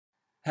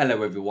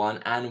Hello everyone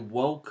and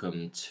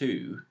welcome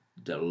to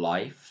the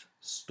Life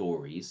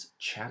Stories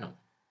channel.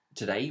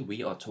 Today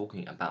we are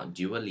talking about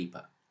Dua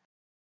Lipa.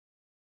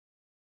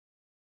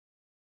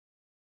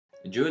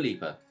 Dua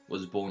Lipa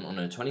was born on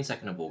the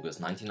 22nd of August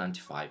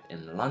 1995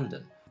 in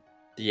London,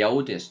 the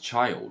eldest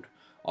child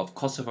of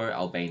Kosovo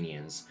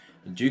Albanians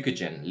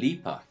Dukajan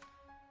Lipa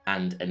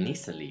and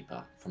Anisa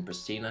Lipa from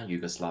Pristina,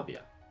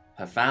 Yugoslavia.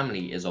 Her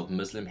family is of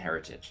Muslim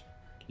heritage.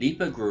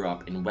 Lipa grew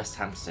up in West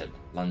Hampstead,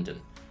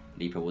 London.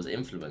 Lipa was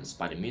influenced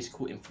by the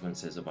musical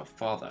influences of her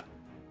father,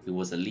 who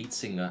was the lead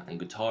singer and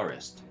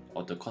guitarist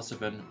of the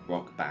Kosovan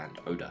rock band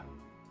Oda.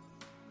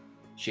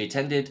 She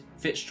attended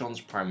Fitzjohn's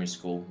Primary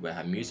School, where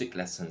her music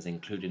lessons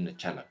included the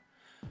cello.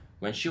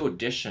 When she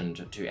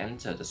auditioned to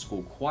enter the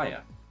school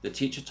choir, the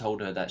teacher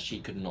told her that she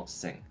could not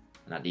sing,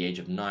 and at the age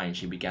of 9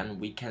 she began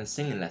weekend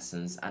singing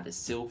lessons at the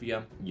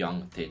Sylvia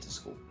Young Theatre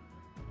School.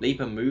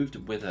 Lipa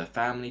moved with her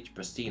family to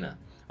Pristina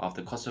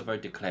after Kosovo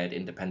declared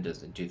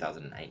independence in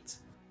 2008.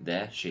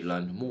 There, she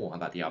learned more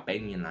about the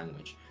Albanian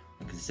language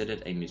and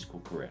considered a musical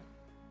career.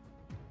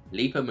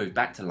 Lipa moved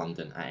back to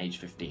London at age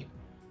 15.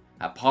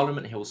 At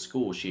Parliament Hill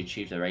School, she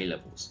achieved her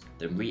A-levels,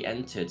 then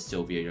re-entered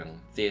Sylvia Young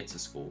Theatre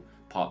School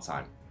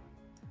part-time.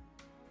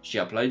 She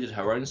uploaded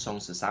her own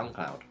songs to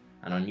SoundCloud,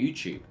 and on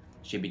YouTube,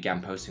 she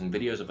began posting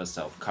videos of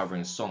herself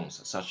covering songs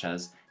such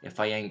as If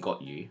I Ain't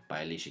Got You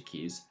by Alicia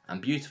Keys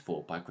and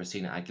Beautiful by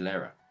Christina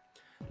Aguilera.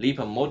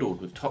 Lipa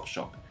modelled with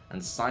Topshop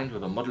and signed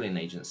with a modelling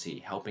agency,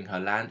 helping her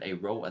land a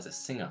role as a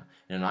singer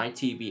in an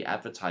ITV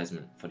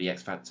advertisement for The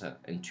X Factor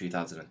in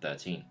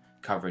 2013,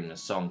 covering the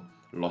song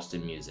Lost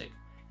in Music.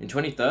 In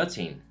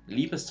 2013,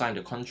 Lipa signed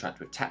a contract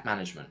with Tap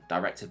Management,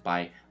 directed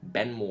by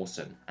Ben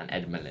Mawson and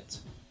Ed Millett,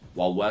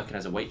 while working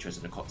as a waitress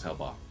in a cocktail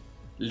bar.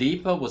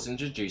 Lipa was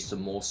introduced to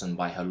Mawson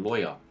by her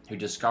lawyer, who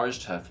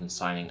discouraged her from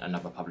signing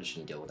another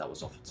publishing deal that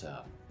was offered to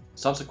her.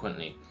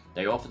 Subsequently,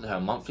 they offered her a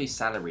monthly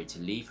salary to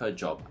leave her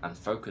job and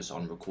focus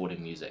on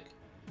recording music.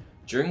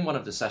 During one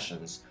of the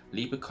sessions,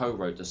 Lipa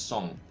co-wrote the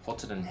song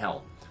Hotter Than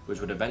Hell,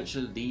 which would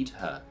eventually lead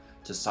her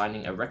to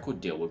signing a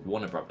record deal with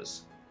Warner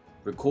Brothers.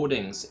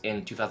 Recordings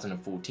in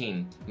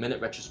 2014,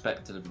 Millett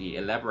retrospectively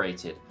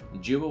elaborated,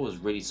 Dua was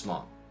really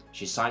smart.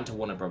 She signed to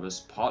Warner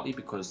Brothers partly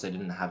because they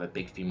didn't have a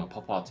big female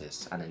pop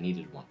artist and they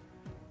needed one.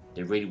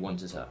 They really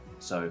wanted her,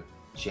 so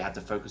she had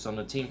to focus on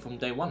the team from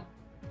day one.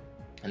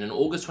 And in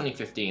August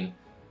 2015,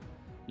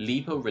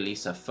 Lipa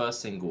released her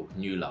first single,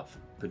 New Love,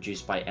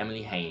 produced by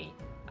Emily Haney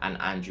and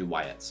Andrew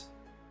Wyatt.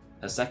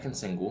 Her second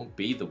single,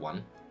 Be The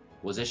One,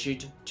 was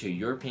issued to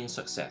European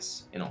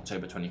success in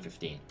October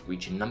 2015,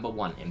 reaching number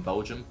 1 in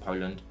Belgium,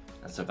 Poland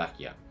and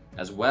Slovakia,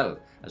 as well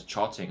as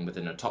charting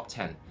within the top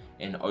 10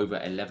 in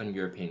over 11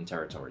 European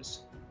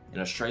territories. In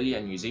Australia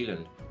and New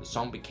Zealand, the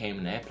song became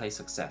an airplay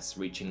success,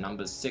 reaching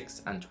numbers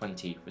 6 and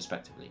 20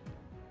 respectively.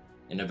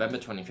 In November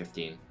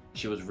 2015,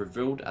 she was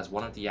revealed as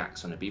one of the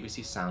acts on the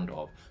BBC Sound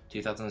of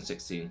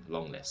 2016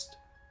 long list.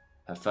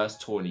 Her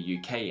first tour in the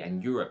UK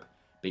and Europe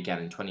began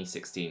in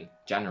 2016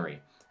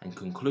 January and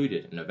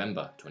concluded in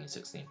November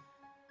 2016.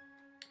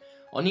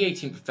 On the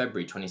 18th of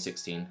February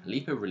 2016,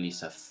 Lipa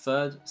released her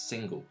third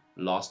single,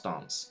 Last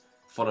Dance,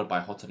 followed by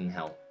Hotter Than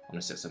Hell on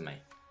the 6th of May.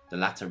 The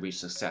latter reached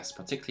success,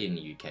 particularly in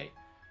the UK,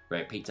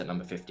 where it peaked at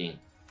number 15.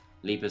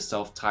 Lipa's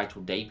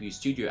self-titled debut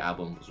studio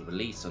album was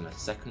released on the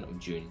 2nd of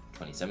June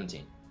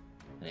 2017,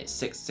 and its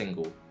sixth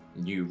single,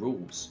 New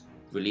Rules,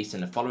 released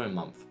in the following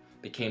month,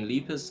 became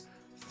Lipa's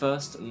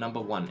first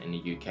number 1 in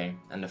the UK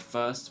and the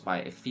first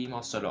by a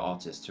female solo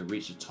artist to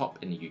reach the top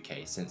in the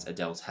UK since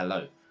Adele's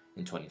Hello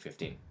in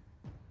 2015.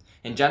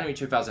 In January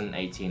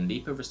 2018,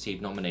 Lipa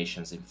received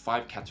nominations in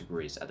 5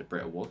 categories at the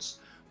Brit Awards,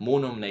 more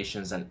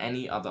nominations than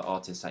any other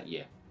artist that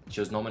year. She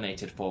was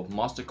nominated for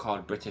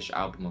MasterCard British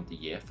Album of the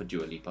Year for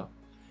Dua Lipa,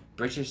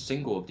 British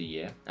Single of the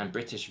Year and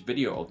British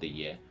Video of the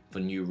Year for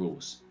New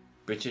Rules,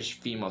 British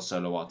Female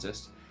Solo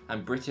Artist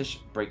and British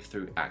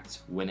Breakthrough Act,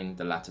 winning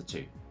the latter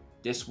 2.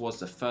 This was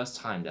the first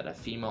time that a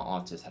female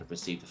artist had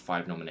received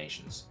 5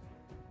 nominations.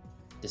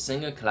 The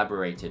singer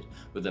collaborated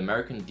with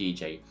American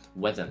DJ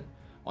Wethan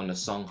on the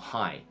song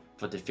High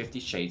for the 50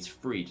 Shades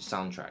Freed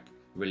soundtrack,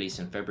 released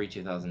in February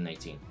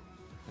 2018.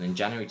 And in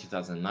January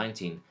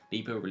 2019,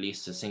 Lipa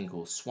released the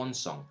single Swan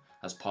Song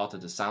as part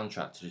of the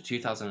soundtrack to the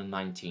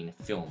 2019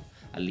 film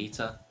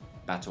Alita: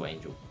 Battle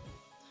Angel.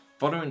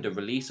 Following the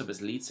release of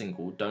its lead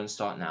single Don't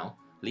Start Now,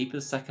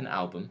 Lipa's second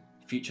album,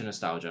 Future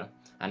Nostalgia,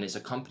 and its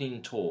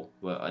accompanying tour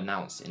were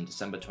announced in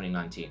December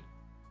 2019.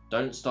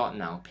 Don't Start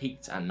Now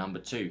peaked at number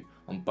 2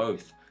 on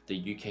both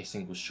the UK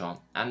Singles Chart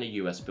and the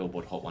US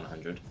Billboard Hot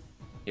 100.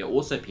 It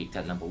also peaked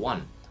at number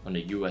 1 on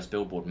the US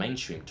Billboard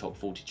Mainstream Top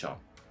 40 chart.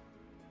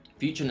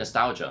 Future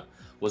Nostalgia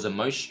was the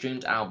most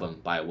streamed album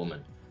by a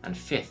woman and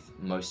 5th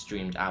most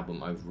streamed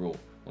album overall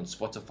on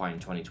Spotify in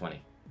 2020.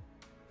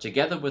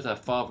 Together with her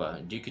father,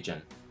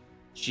 Dukajan,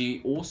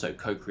 she also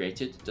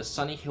co-created the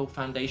Sunny Hill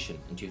Foundation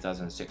in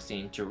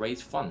 2016 to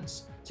raise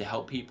funds to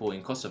help people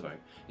in Kosovo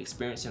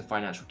experiencing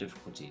financial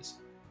difficulties.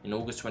 In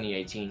August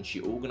 2018,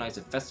 she organised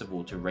a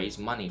festival to raise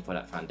money for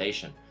that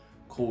foundation,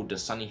 called the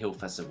Sunny Hill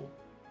Festival.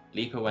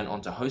 Lipa went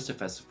on to host the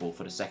festival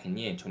for the second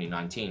year in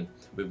 2019,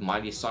 with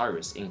Miley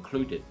Cyrus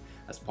included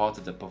as part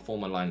of the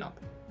performer lineup.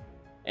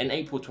 In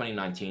April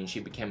 2019, she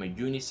became a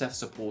UNICEF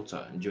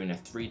supporter during a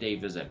 3-day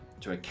visit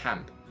to a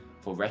camp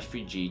for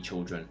refugee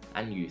children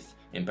and youth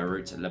in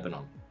Beirut,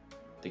 Lebanon.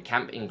 The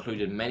camp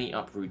included many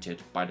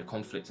uprooted by the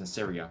conflict in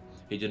Syria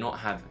who do not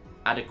have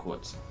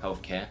adequate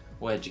healthcare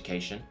or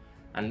education,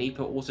 and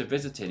Lipa also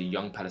visited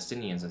young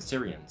Palestinians and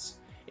Syrians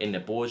in the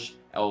Borj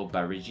El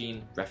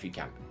Barijin refugee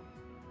camp.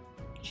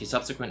 She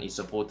subsequently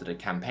supported a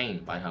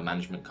campaign by her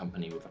management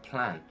company with a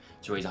plan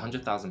to raise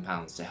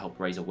 £100,000 to help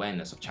raise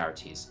awareness of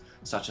charities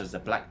such as the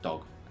Black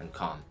Dog and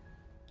Calm.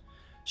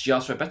 She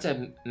asked for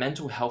better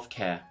mental health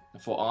care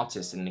for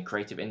artists in the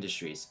creative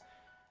industries,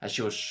 as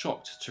she was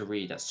shocked to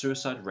read that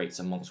suicide rates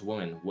amongst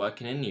women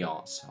working in the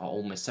arts are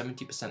almost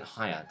 70%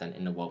 higher than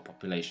in the world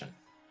population.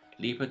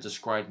 Lipa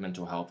described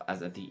mental health as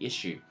the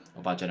issue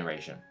of our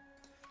generation.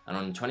 And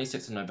on the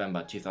 26th of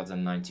November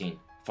 2019,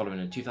 following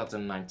the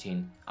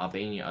 2019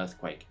 Albania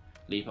earthquake,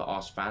 Lipa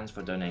asked fans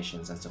for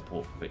donations and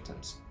support for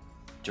victims.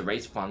 To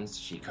raise funds,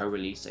 she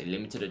co-released a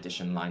limited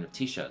edition line of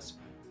t-shirts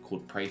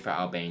called Pray for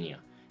Albania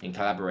in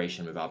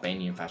collaboration with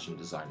Albanian fashion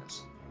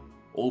designers.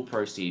 All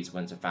proceeds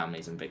went to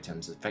families and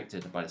victims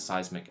affected by the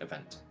seismic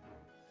event.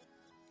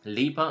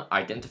 Lipa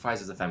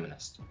identifies as a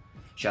feminist.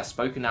 She has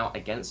spoken out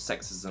against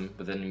sexism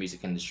within the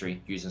music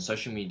industry, using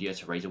social media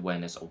to raise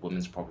awareness of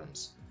women's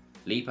problems.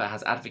 Lipa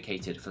has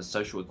advocated for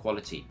social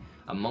equality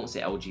amongst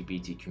the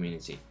LGBT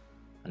community,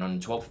 and on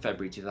the 12th of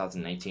February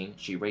 2018,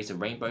 she raised a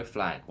rainbow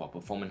flag while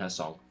performing her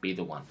song Be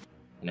The One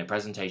in a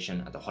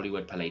presentation at the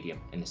Hollywood Palladium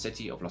in the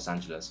city of Los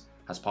Angeles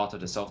as part of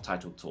the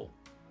self-titled tour.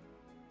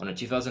 On the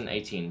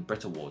 2018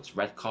 Brit Awards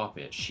red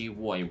carpet, she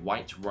wore a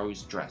white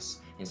rose dress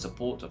in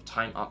support of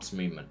Time Up's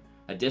movement.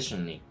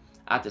 Additionally,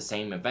 at the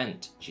same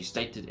event, she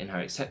stated in her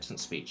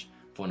acceptance speech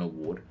for an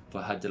award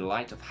for her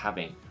delight of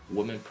having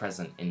women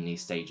present in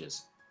these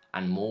stages,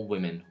 and more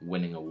women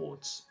winning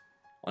awards.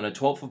 On the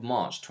 12th of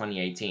March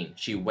 2018,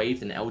 she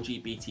waved an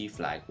LGBT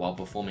flag while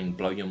performing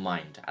Blow Your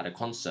Mind at a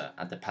concert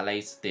at the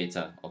Palace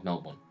Theatre of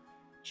Melbourne.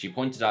 She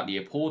pointed out the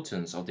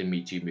importance of the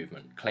Me Too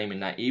movement, claiming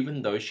that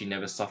even though she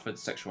never suffered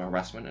sexual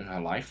harassment in her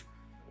life,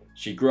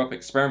 she grew up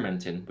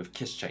experimenting with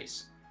kiss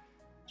chase.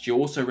 She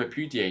also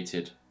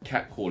repudiated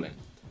catcalling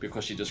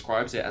because she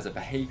describes it as a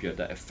behaviour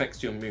that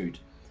affects your mood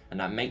and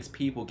that makes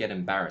people get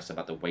embarrassed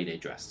about the way they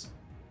dress.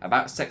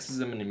 About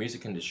sexism in the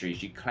music industry,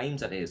 she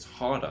claims that it is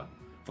harder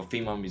for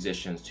female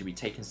musicians to be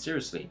taken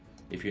seriously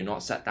if you're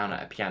not sat down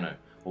at a piano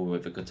or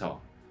with a guitar,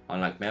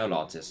 unlike male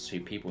artists who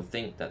people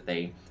think that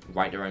they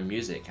write their own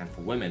music, and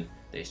for women,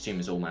 they assume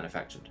it's all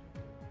manufactured.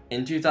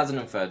 In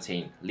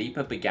 2013,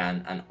 Lipa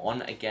began an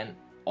on-again,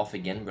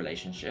 off-again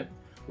relationship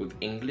with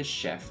English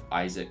chef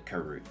Isaac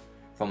Carew,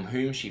 from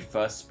whom she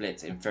first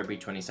split in February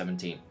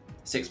 2017.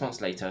 6 months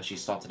later, she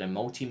started a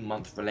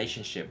multi-month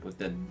relationship with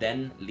the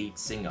then lead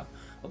singer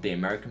of the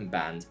American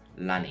band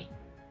Lanny,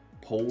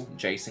 Paul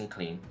Jason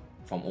Clean,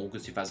 from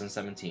August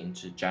 2017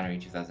 to January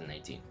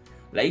 2018.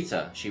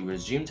 Later, she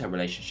resumed her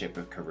relationship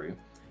with Carew,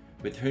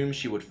 with whom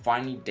she would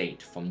finally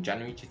date from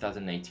January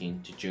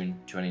 2018 to June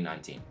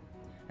 2019.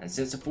 And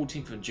since the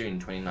 14th of June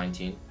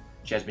 2019,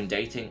 she has been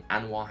dating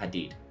Anwar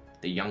Hadid,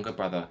 the younger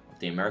brother of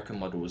the American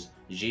models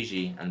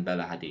Gigi and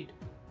Bella Hadid.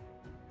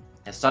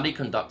 A study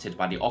conducted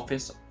by the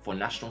Office for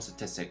National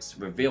Statistics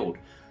revealed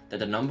that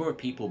the number of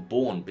people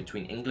born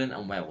between England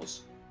and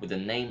Wales with the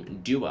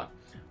name Dua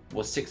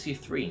was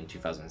 63 in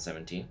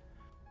 2017.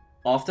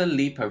 After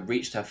Lipa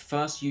reached her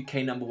first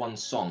UK #1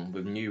 song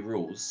with New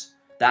Rules,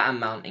 that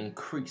amount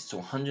increased to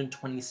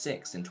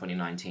 126 in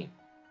 2019.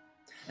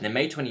 And in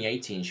May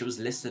 2018, she was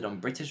listed on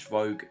British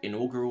Vogue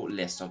inaugural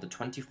list of the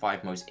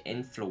 25 most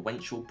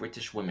influential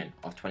British women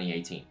of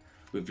 2018,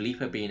 with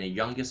Lipa being the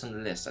youngest on the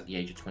list at the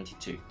age of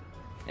 22.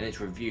 In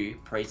its review,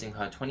 praising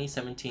her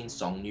 2017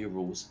 song New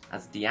Rules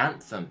as the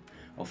anthem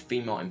of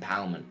female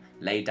empowerment,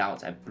 laid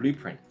out a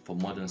blueprint for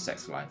modern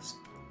sex lives,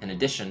 in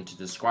addition to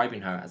describing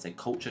her as a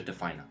culture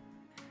definer.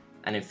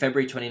 And in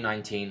February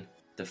 2019,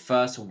 the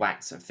first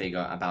wax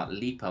figure about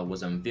Lipa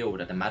was unveiled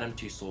at the Madame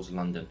Tussauds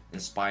London,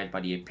 inspired by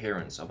the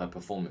appearance of her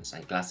performance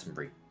at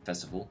Glastonbury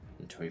Festival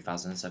in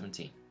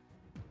 2017.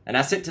 And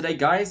that's it today,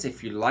 guys.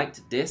 If you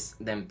liked this,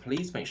 then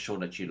please make sure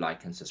that you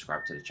like and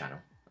subscribe to the channel.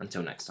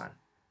 Until next time.